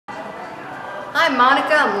Hi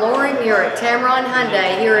Monica, I'm Lori. You're at Tameron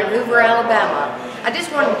Hyundai here in Hoover, Alabama. I just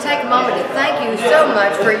wanted to take a moment to thank you so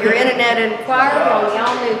much for your internet inquiry on the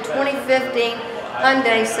all-new 2015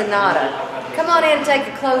 Hyundai Sonata. Come on in and take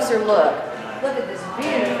a closer look. Look at this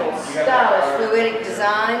beautiful, stylish, fluidic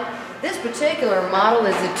design. This particular model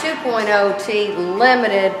is the 2.0T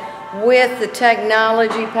Limited with the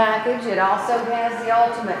technology package. It also has the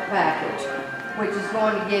Ultimate package, which is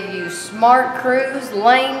going to give you smart cruise,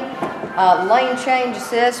 lane change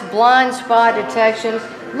assist, blind spot detection.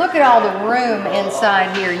 Look at all the room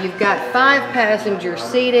inside here. You've got 5-passenger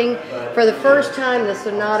seating. For the first time, the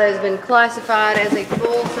Sonata has been classified as a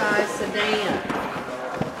full-size sedan.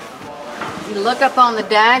 You look up on the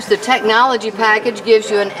dash, the technology package gives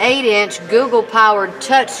you an 8-inch Google-powered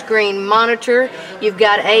touchscreen monitor. You've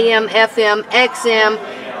got AM, FM, XM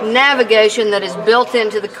navigation that is built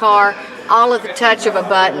into the car, all at the touch of a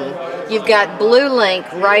button. You've got Blue Link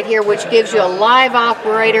right here, which gives you a live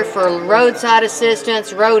operator for roadside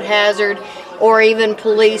assistance, road hazard, or even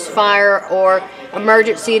police, fire, or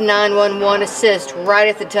emergency 911 assist right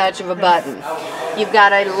at the touch of a button. You've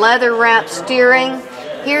got a leather-wrapped steering.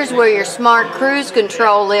 Here's where your smart cruise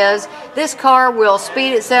control is. This car will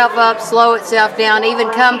speed itself up, slow itself down,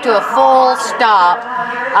 even come to a full stop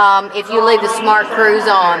if you leave the smart cruise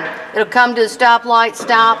on. It'll come to a stoplight,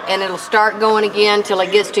 stop, and it'll start going again till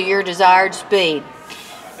it gets to your desired speed.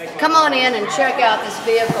 Come on in and check out this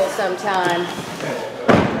vehicle sometime.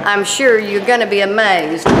 I'm sure you're going to be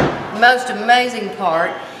amazed. Most amazing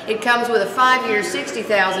part, it comes with a 5-year,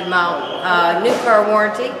 60,000-mile new car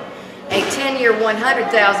warranty, a 10-year,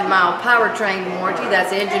 100,000-mile powertrain warranty.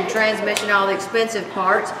 That's engine, transmission, all the expensive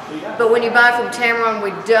parts. But when you buy from Tameron,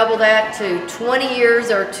 we double that to 20 years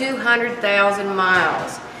or 200,000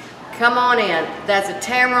 miles. Come on in. That's a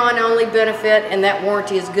Tameron-only benefit, and that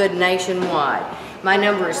warranty is good nationwide. My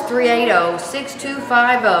number is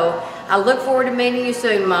 380-6250. I look forward to meeting you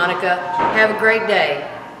soon, Monica. Have a great day.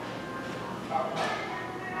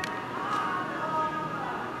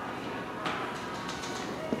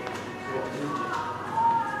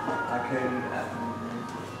 I couldn't,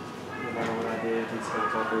 no matter what I did, he still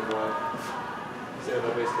talked to his wife. He said I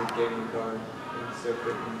basically gave him the car, and he still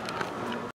couldn't.